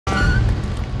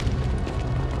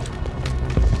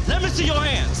this in your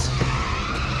hands.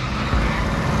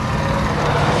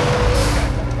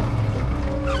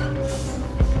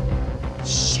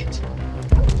 Shit.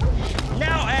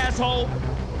 Now, asshole.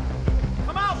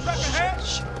 Come out, suckerhead.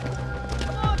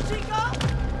 Come on, Chico.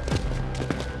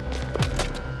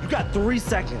 You got 3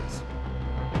 seconds.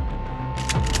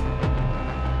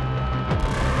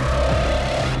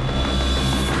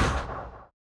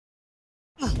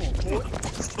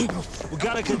 We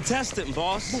got a contestant,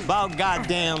 boss. About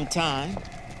goddamn time.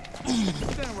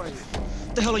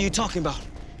 What the hell are you talking about?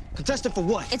 Contestant for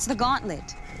what? It's the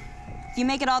Gauntlet. If you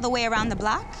make it all the way around the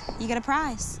block, you get a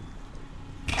prize.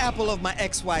 Apple of my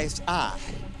ex-wife's eye.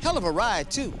 Hell of a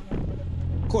ride, too.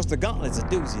 Of course, the Gauntlet's a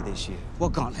doozy this year.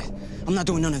 What Gauntlet? I'm not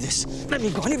doing none of this. Let me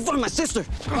go. I need to find my sister.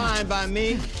 Fine by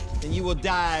me. Then you will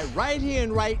die right here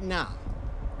and right now.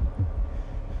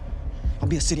 I'll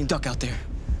be a sitting duck out there.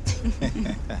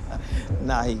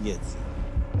 Now he gets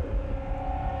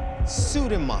it.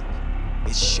 Suit him up.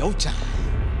 It's showtime.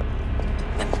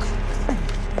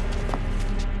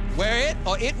 Wear it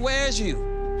or it wears you.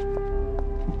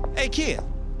 Hey, kid,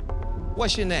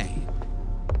 what's your name?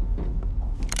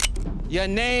 Your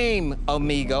name,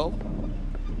 amigo.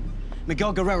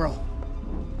 Miguel Guerrero.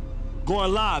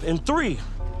 Going live in 3,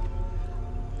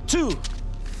 2,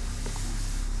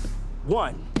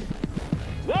 1.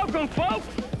 Welcome, folks,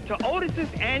 to Otis's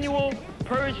annual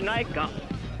Purge Night Gauntlet,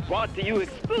 brought to you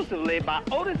exclusively by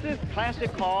Otis's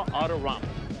classic car Autorama.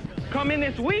 Come in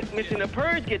this week, Mission to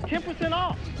Purge, get 10%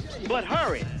 off. But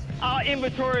hurry, our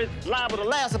inventory is liable to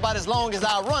last about as long as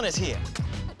our run is here.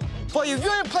 For your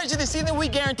viewing pleasure this evening, we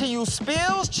guarantee you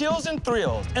spills, chills, and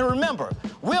thrills. And remember,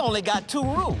 we only got 2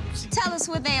 rules. Tell us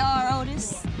what they are,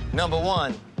 Otis. Number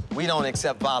 1, we don't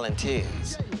accept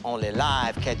volunteers, only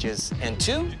live catchers. And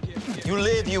 2, you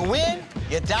live, you win,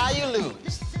 you die, you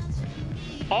lose.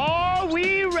 Are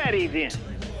we ready, then?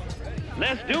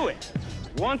 Let's do it.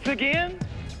 Once again,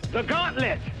 the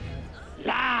Gauntlet,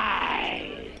 live.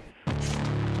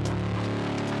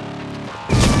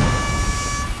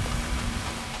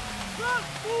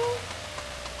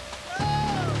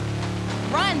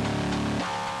 Run!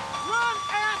 Run,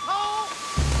 asshole!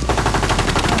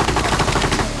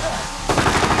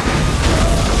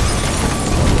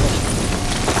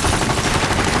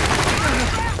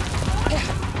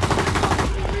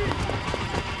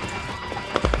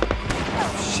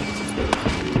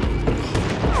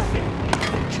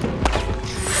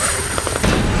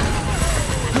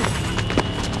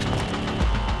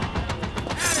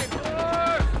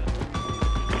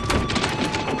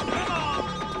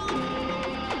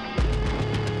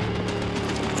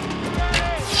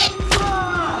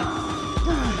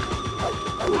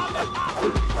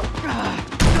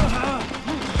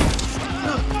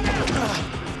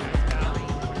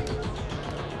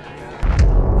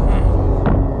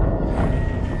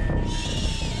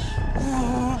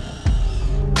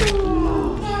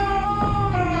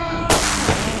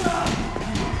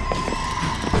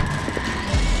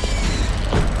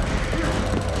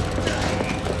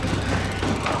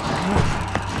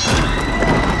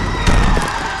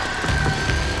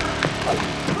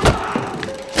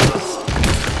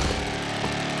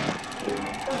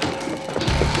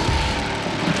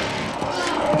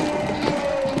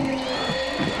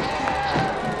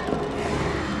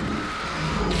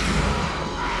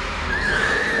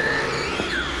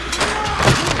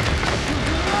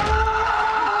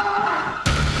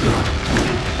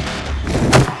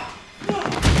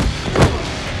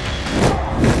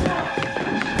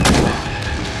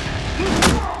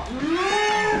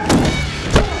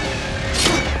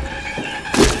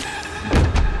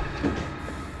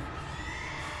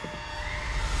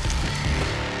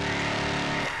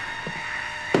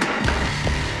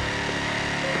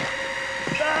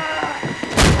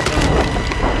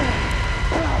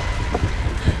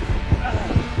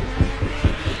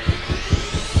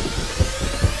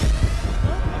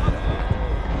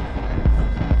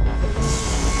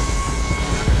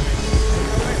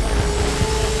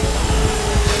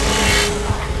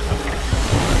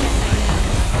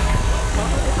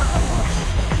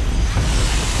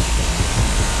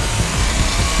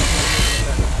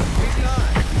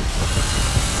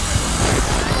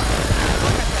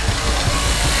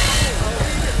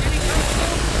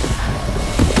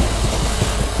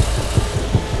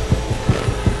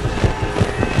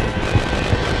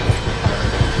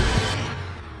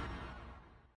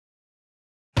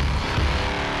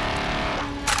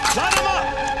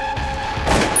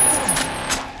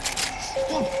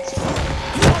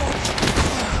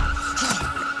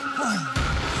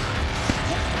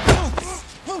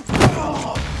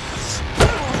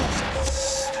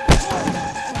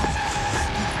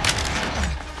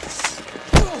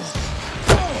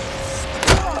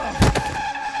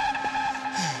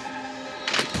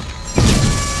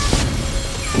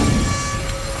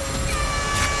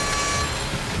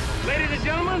 Ladies and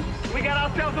gentlemen, we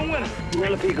got ourselves a winner.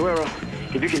 Penelope Guerrero,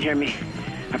 if you can hear me,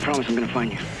 I promise I'm gonna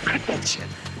find you. Cut that shit.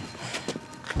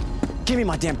 Give me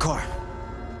my damn car.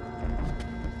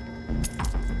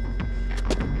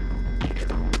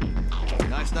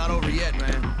 Night's not over yet,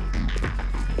 man.